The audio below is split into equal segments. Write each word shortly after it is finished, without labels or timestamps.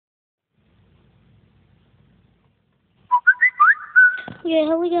Yeah,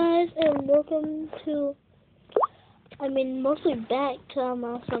 hello guys, and welcome to, mostly back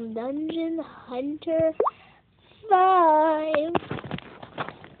to some Dungeon Hunter 5.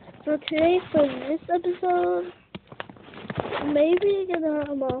 So today, for this episode, maybe you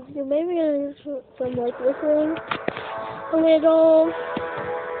maybe gonna do some whistling a little,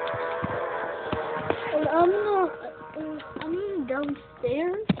 and I'm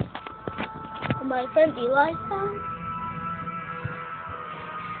downstairs in my friend Eli's house.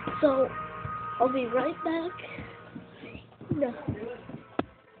 So, I'll be right back. No.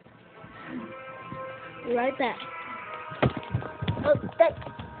 Be right back. Oh,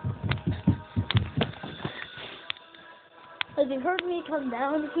 have you heard me come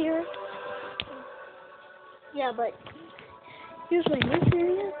down here? Yeah, but here's my work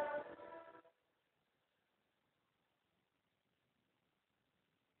area.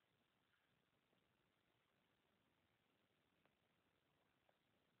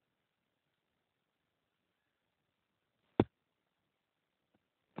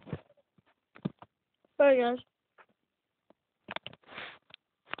 Sorry, guys.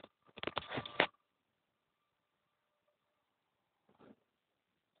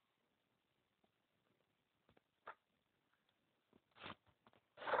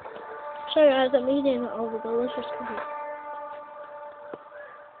 Sorry, guys. I'm eating all the delicious cookies.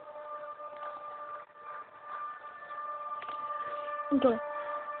 Enjoy.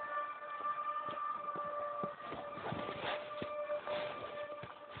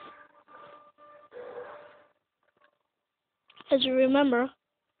 As you remember,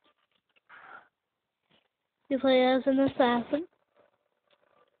 you play as an assassin.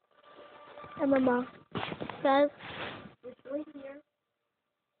 And my mom. Guys, it's right here.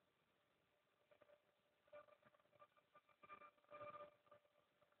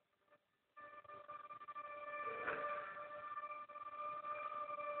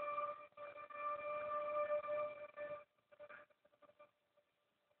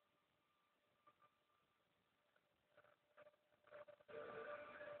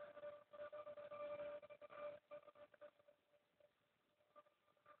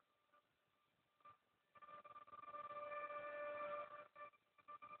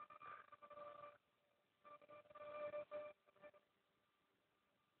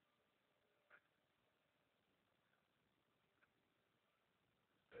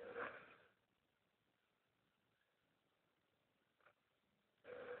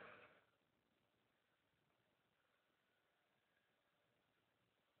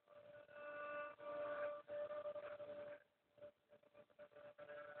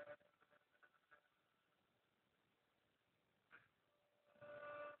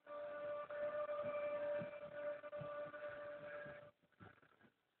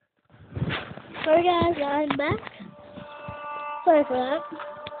 Sorry, guys. I'm back. Sorry for that.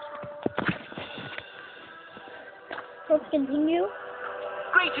 Let's continue.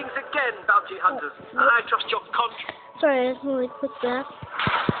 Greetings again, bounty hunters. I trust your contract. Sorry, I just really click that.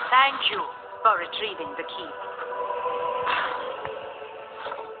 Thank you for retrieving the key.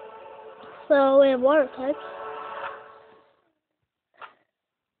 So we have water types.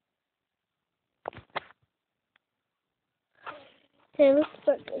 Okay, let's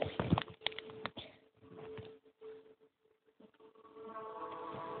start this.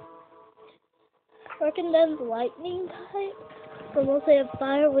 Recommends lightning type, but mostly have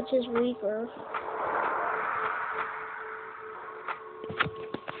fire, which is weaker.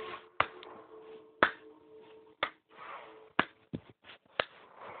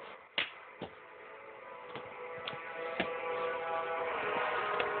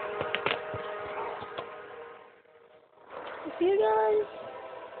 If you guys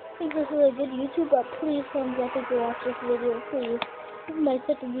think this is a good YouTuber, please thumbs up if you watch this video, please. This is my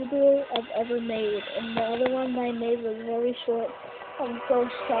second video I've ever made, and the other one I made was very short. I'm so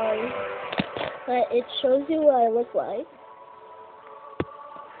sorry. But it shows you what I look like.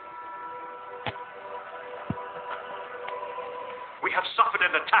 We have suffered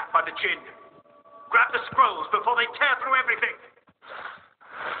an attack by the Jinn. Grab the scrolls before they tear through everything.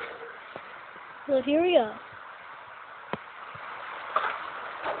 So here we go.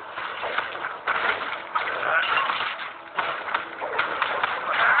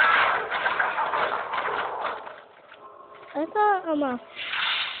 I thought,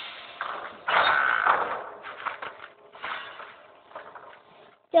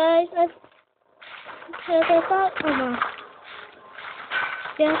 guys, I thought,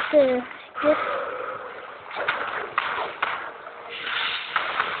 you have to get,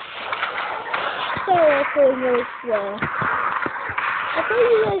 sorry, I'm going really slow. I thought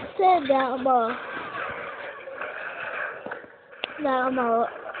you guys said that, that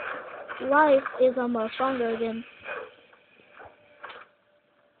life is stronger than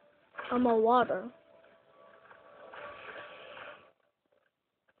water.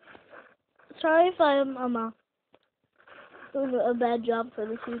 Sorry if I'm doing a bad job for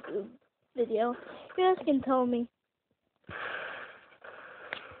this YouTube video. You guys can tell me.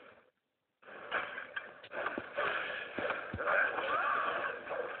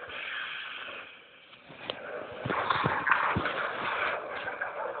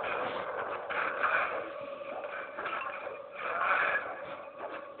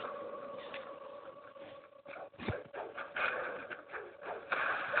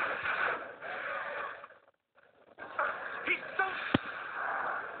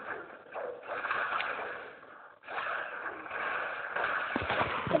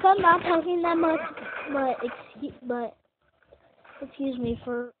 If I'm not talking that much, but excuse me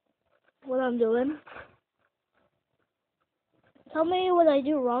for what I'm doing. Tell me what I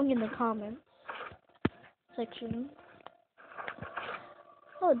do wrong in the comments section.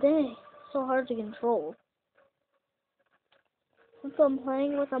 Oh dang, so hard to control. Since I'm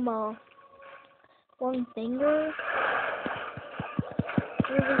playing with one finger,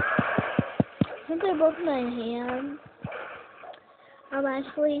 since I broke my hand, I'm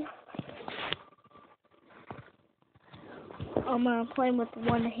actually playing with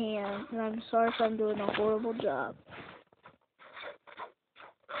one hand, and I'm sorry if I'm doing a horrible job.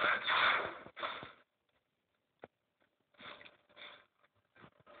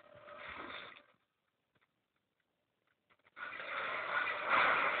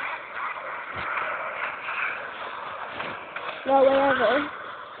 Well, whatever.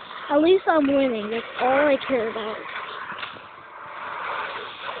 At least I'm winning. That's all I care about.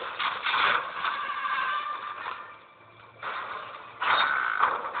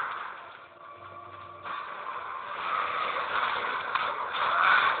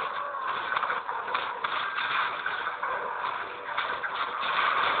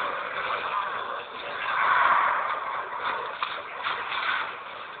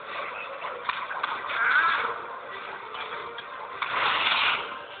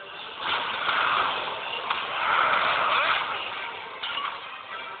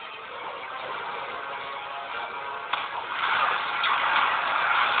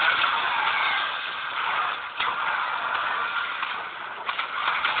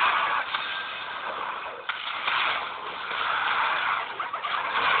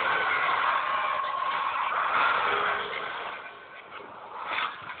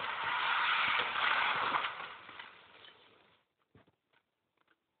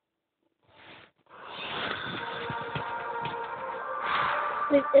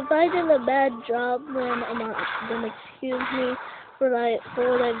 If I did a bad job, then excuse me for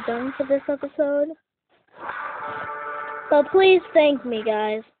what I've done for this episode. But please thank me,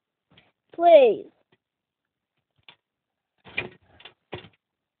 guys. Please.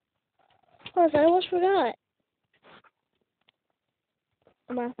 Plus, I almost forgot.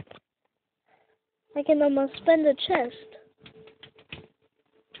 I can spend a chest.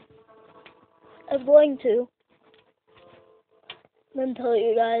 I'm going to. Then tell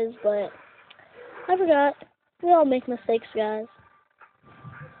you guys, but I forgot. We all make mistakes, guys.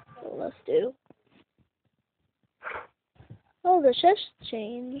 So let's do. Oh, the chest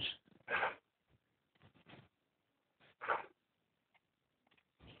changed.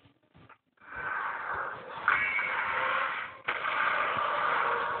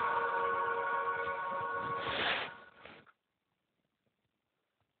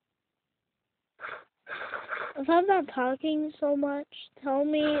 If I'm not talking so much, tell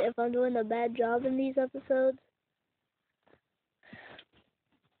me if I'm doing a bad job in these episodes.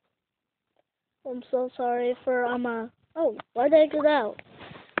 I'm so sorry for, oh, why did I get out?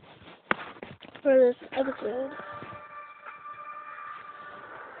 For this episode.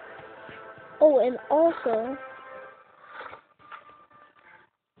 Oh, and also,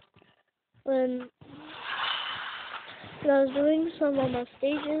 when I was doing some of my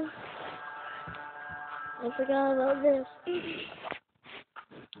stages, I forgot about this.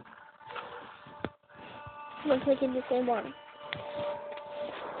 I'm clicking the same one.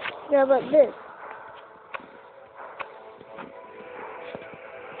 Forgot about this.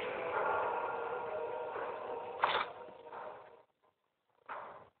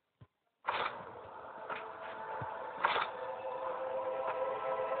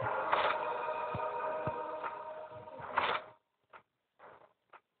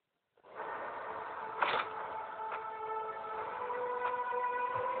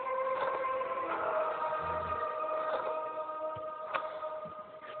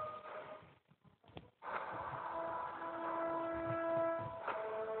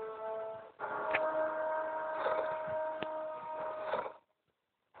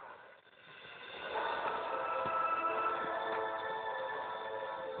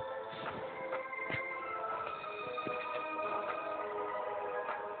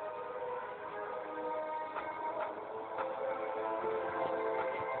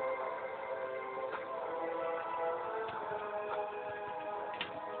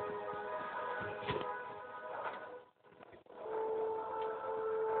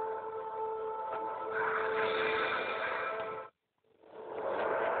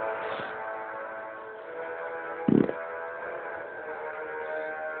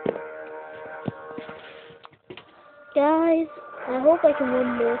 Guys, I hope I can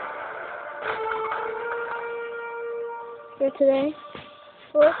win this for today.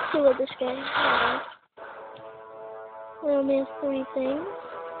 Well, let's see what this guy has. He only has 3 things.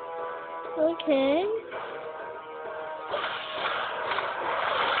 Okay.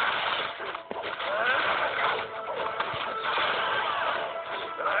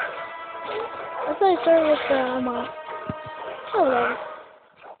 I thought I started with the oh, whatever.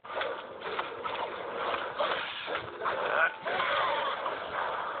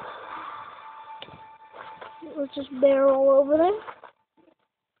 Let's just barrel over there.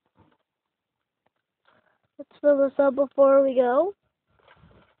 Let's fill this up before we go.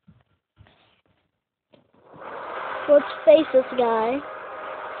 Let's face this guy.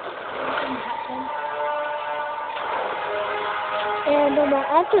 And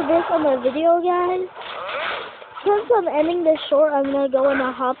after this on the video, guys, since I'm ending this short, I'm going to go in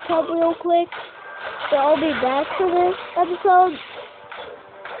a hot tub real quick. So I'll be back for this episode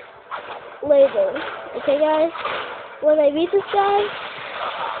later. Okay, guys? When I beat this guy,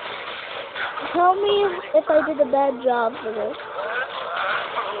 tell me if I did a bad job for this.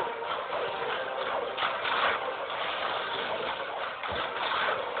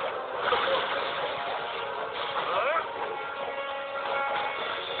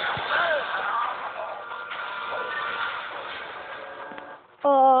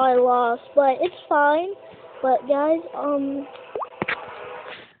 Oh, I lost, but it's fine. But guys,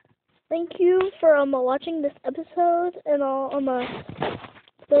 thank you for watching this episode, and I'll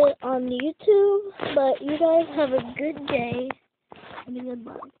put it on YouTube. But you guys have a good day and a good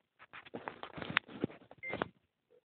month.